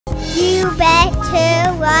You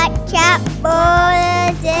better watch out for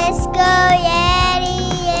the Disco Yeti,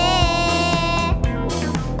 yeah.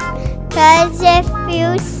 'Cause if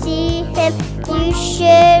you see him, you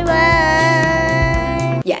should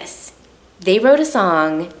run. Yes, they wrote a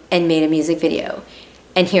song and made a music video.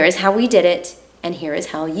 And here is how we did it, and here is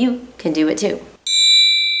how you can do it too.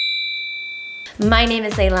 My name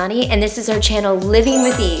is Leilani, and this is our channel, Living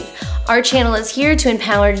with Eve. Our channel is here to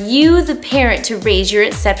empower you, the parent, to raise your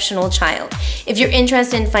exceptional child. If you're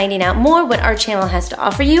interested in finding out more what our channel has to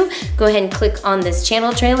offer you, go ahead and click on this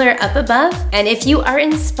channel trailer up above. And if you are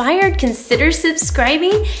inspired, consider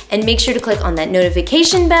subscribing and make sure to click on that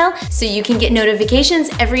notification bell so you can get notifications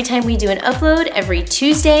every time we do an upload every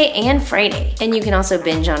Tuesday and Friday. And you can also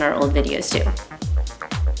binge on our old videos too.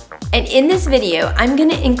 And in this video, I'm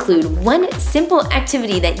gonna include one simple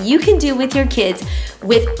activity that you can do with your kids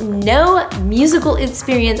with no musical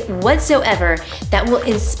experience whatsoever that will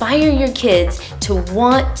inspire your kids to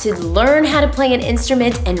want to learn how to play an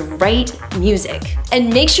instrument and write music.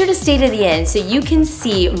 And make sure to stay to the end so you can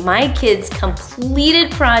see my kids' completed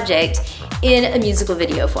project in a musical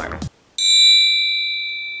video form.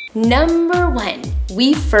 Number one,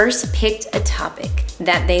 we first picked a topic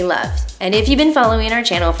that they loved. And if you've been following our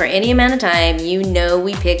channel for any amount of time, you know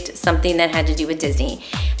we picked something that had to do with Disney.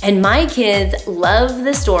 And my kids love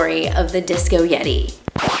the story of the Disco Yeti.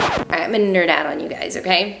 All right, I'm gonna nerd out on you guys,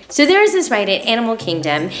 okay? So there's this ride at Animal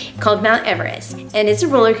Kingdom called Mount Everest, and it's a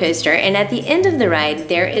roller coaster, and at the end of the ride,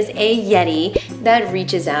 there is a Yeti that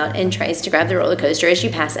reaches out and tries to grab the roller coaster as you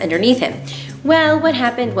pass underneath him. Well, what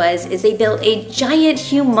happened was they built a giant,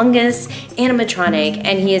 humongous animatronic,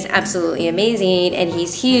 and he is absolutely amazing, and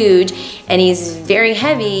he's huge, and he's very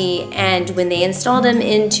heavy, and when they installed him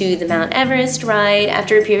into the Mount Everest ride,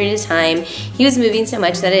 after a period of time, he was moving so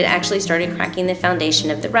much that it actually started cracking the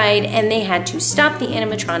foundation of the ride, and they had to stop the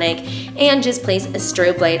animatronic and just place a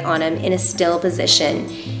strobe light on him in a still position.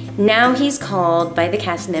 Now he's called by the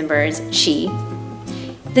cast members,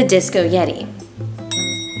 the Disco Yeti.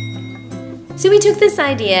 So we took this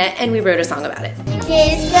idea and we wrote a song about it.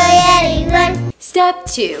 Disco Yeti, run. Step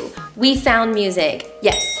 2, we found music.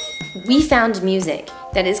 Yes, we found music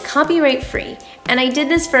that is copyright free. And I did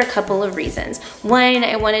this for a couple of reasons. One,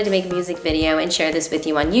 I wanted to make a music video and share this with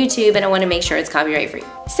you on YouTube, and I want to make sure it's copyright free.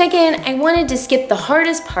 Second, I wanted to skip the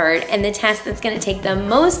hardest part and the task that's going to take the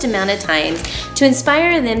most amount of time to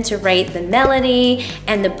inspire them to write the melody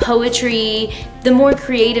and the poetry, the more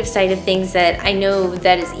creative side of things that I know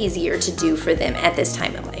that is easier to do for them at this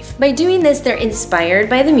time of life. By doing this, they're inspired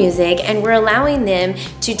by the music, and we're allowing them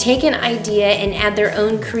to take an idea and add their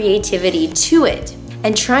own creativity to it,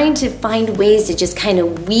 and trying to find ways to just kind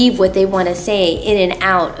of weave what they want to say in and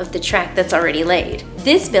out of the track that's already laid.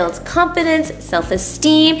 This builds confidence,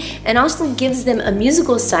 self-esteem, and also gives them a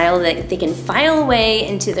musical style that they can file away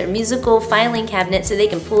into their musical filing cabinet so they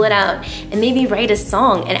can pull it out and maybe write a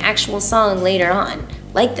song, an actual song later on,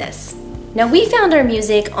 like this. Now, we found our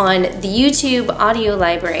music on the YouTube audio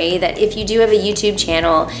library that if you do have a YouTube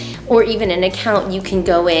channel or even an account, you can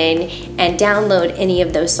go in and download any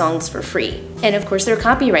of those songs for free. And of course, they're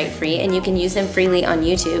copyright free and you can use them freely on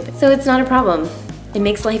YouTube. So it's not a problem. It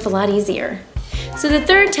makes life a lot easier. So the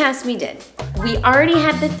third task we did, we already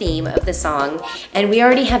had the theme of the song and we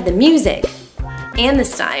already have the music and the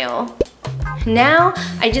style. Now,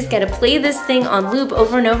 I just gotta play this thing on loop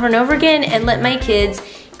over and over and over again and let my kids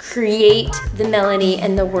create the melody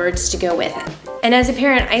and the words to go with it. And as a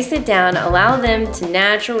parent, I sit down, allow them to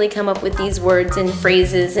naturally come up with these words and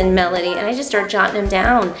phrases and melody, and I just start jotting them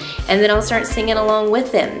down. And then I'll start singing along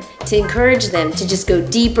with them to encourage them to just go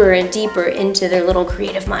deeper and deeper into their little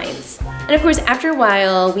creative minds. And of course, after a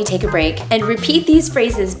while, we take a break and repeat these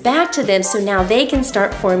phrases back to them so now they can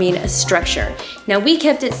start forming a structure. Now, we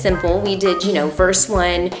kept it simple. We did, verse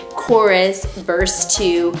 1, chorus, verse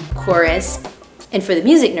 2, chorus, and for the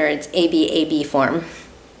music nerds, A-B form.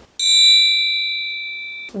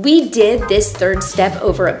 We did this third step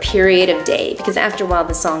over a period of day because after a while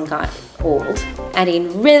the song got old.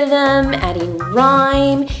 Adding rhythm, adding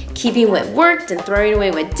rhyme, keeping what worked and throwing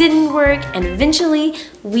away what didn't work, and eventually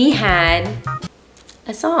we had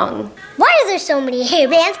a song. Why are there so many hair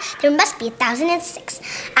bands? There must be 1,006.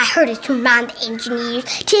 I heard it to remind the engineers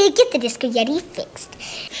to get the Disco Yeti fixed.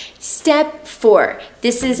 Step 4,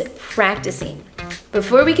 this is practicing.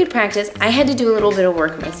 Before we could practice, I had to do a little bit of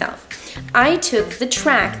work myself. I took the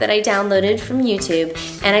track that I downloaded from YouTube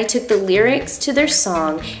and I took the lyrics to their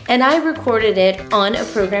song and I recorded it on a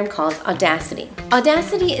program called Audacity.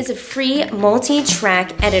 Audacity is a free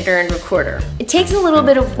multi-track editor and recorder. It takes a little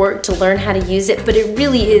bit of work to learn how to use it, but it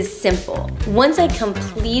really is simple. Once I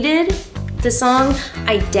completed the song,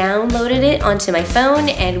 I downloaded it onto my phone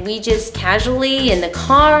and we just casually in the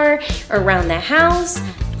car or around the house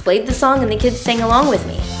played the song and the kids sang along with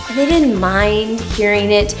me. And they didn't mind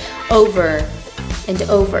hearing it over and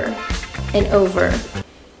over and over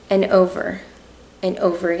and over and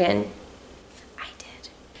over again. I did.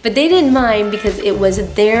 But they didn't mind because it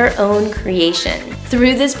was their own creation.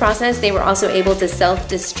 Through this process, they were also able to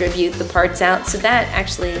self-distribute the parts out, so that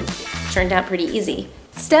actually turned out pretty easy.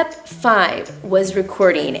 Step 5 was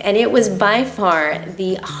recording, and it was by far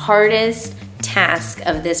the hardest task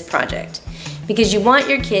of this project because you want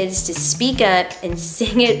your kids to speak up and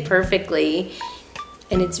sing it perfectly,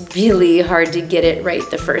 and it's really hard to get it right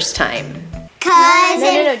the first time.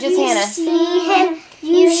 No, just Hannah. See him,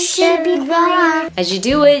 you should be wrong. As you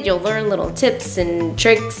do it, you'll learn little tips and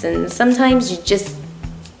tricks, and sometimes you just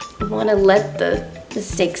want to let the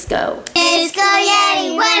mistakes go. Disco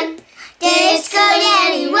Yeti won. Disco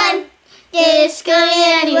Yeti won. Disco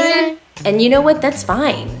Yeti won. And you know what? That's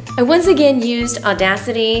fine. I once again used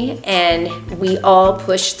Audacity and we all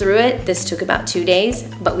pushed through it. This took about 2 days,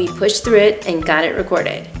 but we pushed through it and got it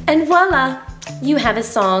recorded. And voila, you have a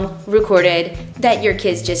song recorded that your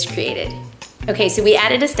kids just created. Okay, so we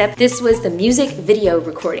added a step. This was the music video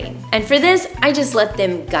recording. And for this, I just let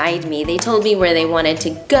them guide me. They told me where they wanted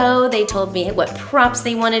to go. They told me what props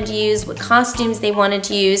they wanted to use, what costumes they wanted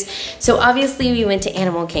to use. So obviously we went to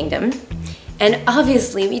Animal Kingdom. And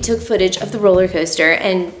obviously we took footage of the roller coaster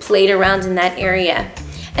and played around in that area.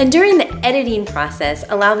 And during the editing process,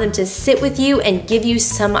 allow them to sit with you and give you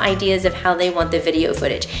some ideas of how they want the video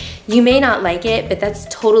footage. You may not like it, but that's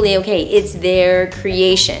totally okay. It's their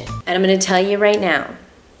creation. And I'm gonna tell you right now,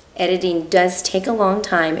 editing does take a long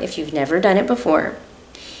time if you've never done it before.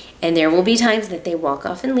 And there will be times that they walk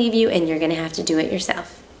off and leave you and you're gonna have to do it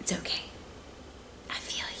yourself. It's okay. I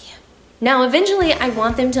feel you. Now, eventually I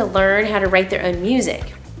want them to learn how to write their own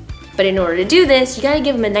music. But in order to do this, you gotta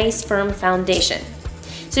give them a nice firm foundation.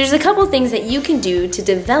 So there's a couple things that you can do to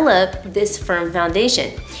develop this firm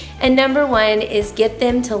foundation. And number 1 is get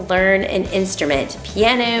them to learn an instrument,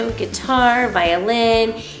 piano, guitar,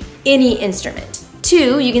 violin, any instrument.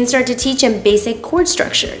 2, you can start to teach them basic chord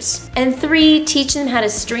structures. And 3, teach them how to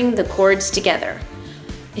string the chords together.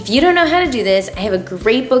 If you don't know how to do this, I have a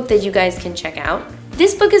great book that you guys can check out.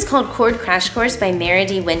 This book is called Chord Crash Course by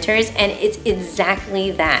Meredith Winters, and it's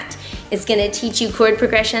exactly that. It's gonna teach you chord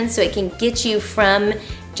progression so it can get you from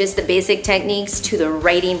just the basic techniques to the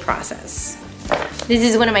writing process. This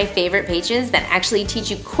is one of my favorite pages that actually teach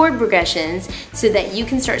you chord progressions so that you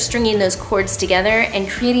can start stringing those chords together and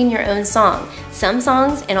creating your own song. Some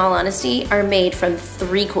songs, in all honesty, are made from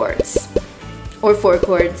 3 chords, or 4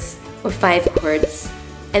 chords, or 5 chords,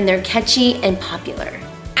 and they're catchy and popular.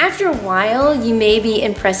 After a while, you may be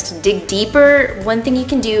impressed to dig deeper. One thing you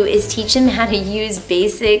can do is teach them how to use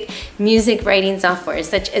basic music writing software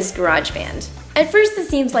such as GarageBand. At first, this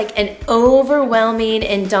seems like an overwhelming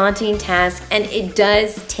and daunting task, and it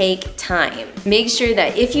does take time. Make sure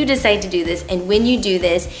that if you decide to do this, and when you do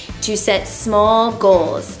this, to set small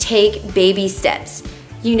goals, take baby steps.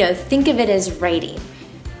 You know, think of it as writing.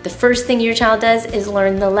 The first thing your child does is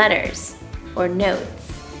learn the letters or notes.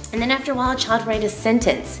 And then after a while, a child writes a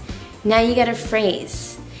sentence. Now you got a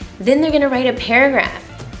phrase. Then they're gonna write a paragraph.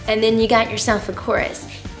 And then you got yourself a chorus.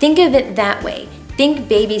 Think of it that way. Think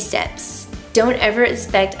baby steps. Don't ever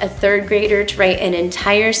expect a 3rd grader to write an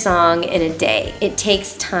entire song in a day. It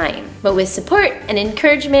takes time. But with support and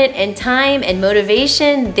encouragement and time and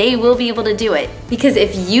motivation, they will be able to do it. Because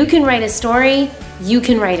if you can write a story, you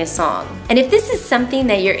can write a song. And if this is something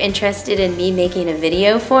that you're interested in me making a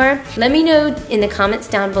video for, let me know in the comments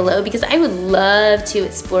down below because I would love to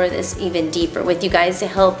explore this even deeper with you guys to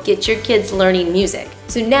help get your kids learning music.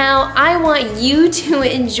 So now I want you to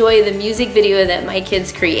enjoy the music video that my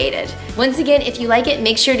kids created. Once again, if you like it,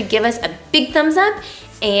 make sure to give us a big thumbs up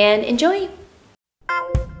and enjoy.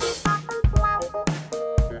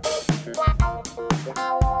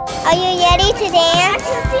 Are you ready to dance?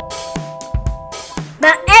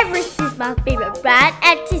 Mount Everest is my favorite ride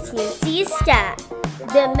at to see a sky.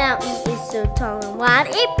 The mountain is so tall and wide,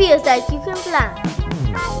 it feels like you can fly.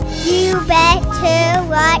 You better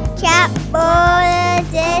watch out for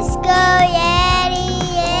the Disco Yeti,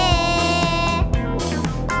 yeah.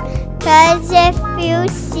 'Cause if you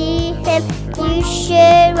see him, you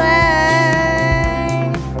should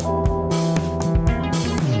run.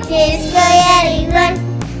 Disco Yeti run,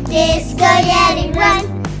 Disco Yeti run.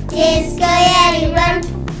 Disco Yeti run.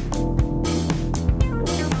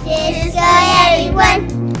 Disco Yeti run.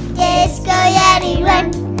 Disco Yeti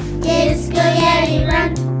run. Disco Yeti run.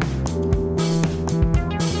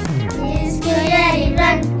 Disco Yeti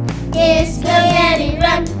run. Disco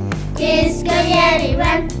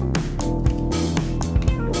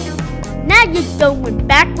you're going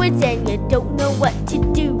backwards and you don't know what to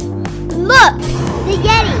do. Look! The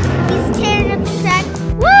Yeti! He's tearing up the track.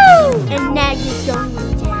 Woo! And now you're going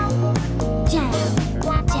down, down,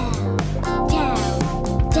 down, down,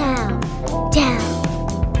 down, down.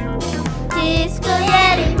 Disco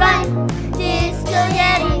Yeti run! Disco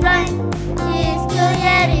Yeti run! Disco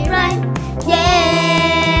Yeti run!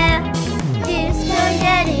 Yeah! Disco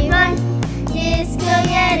Yeti run! Disco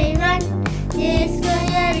Yeti run! Disco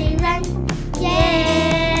Yeti run!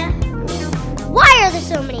 Yeah! Why are there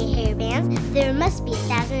so many hairbands? There must be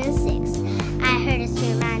 1,006. I heard us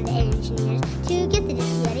remind the engineers to get the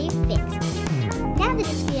Disco Yeti fixed. Now the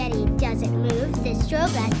Disco Yeti doesn't move, the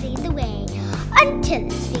strobe lights lead the way. Until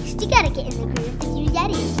it's fixed, you gotta get in the groove with your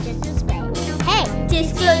Yetis just this way. Hey!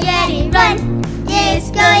 Disco Yeti run!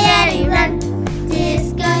 Disco Yeti run!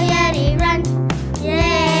 Disco Yeti run!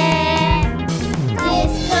 Yeah!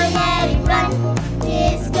 Disco Yeti run!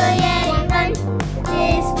 Disco Yeti run!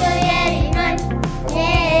 Disco Yeti run!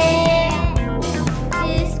 Yeah!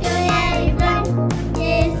 Disco Yeti run!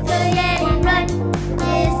 Disco Yeti run!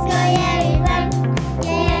 Disco Yeti run!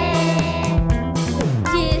 Yeah!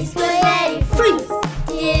 Disco Yeti freeze!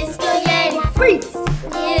 Disco Yeti freeze!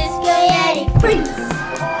 Disco Yeti freeze!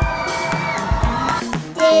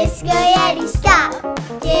 Disco Yeti stop!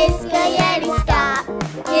 Disco Yeti stop!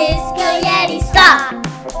 Disco Yeti stop!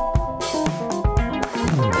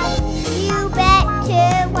 You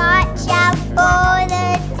better watch out for the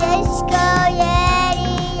Disco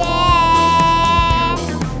Yeti, yeah.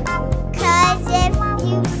 'Cause if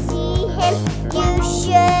you see him, you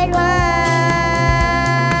should run.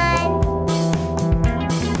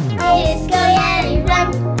 Disco Yeti run!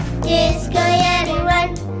 Disco Yeti run!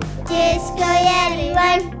 Disco Yeti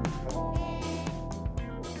run!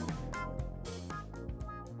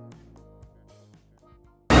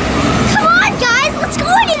 Come on, guys! Let's go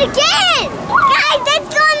on it again! Guys, let's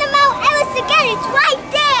go on the Mount Everest again! It's right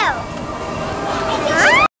there!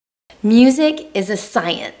 Huh? Music is a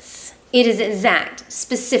science. It is exact,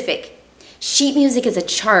 specific. Sheet music is a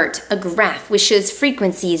chart, a graph, which shows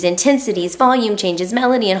frequencies, intensities, volume changes,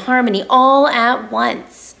 melody, and harmony all at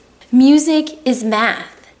once. Music is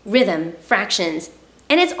math, rhythm, fractions,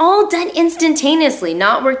 and it's all done instantaneously,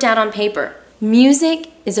 not worked out on paper.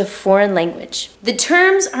 Music is a foreign language. The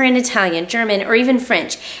terms are in Italian, German, or even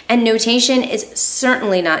French, and notation is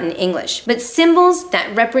certainly not in English, but symbols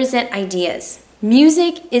that represent ideas.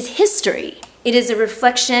 Music is history. It is a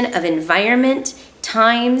reflection of environment,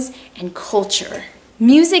 times, and culture.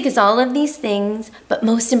 Music is all of these things, but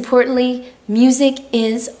most importantly, music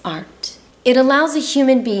is art. It allows a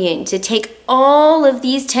human being to take all of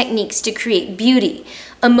these techniques to create beauty,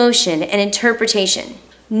 emotion, and interpretation.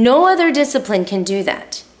 No other discipline can do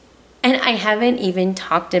that. And I haven't even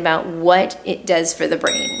talked about what it does for the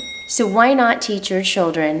brain. So why not teach your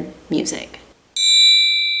children music?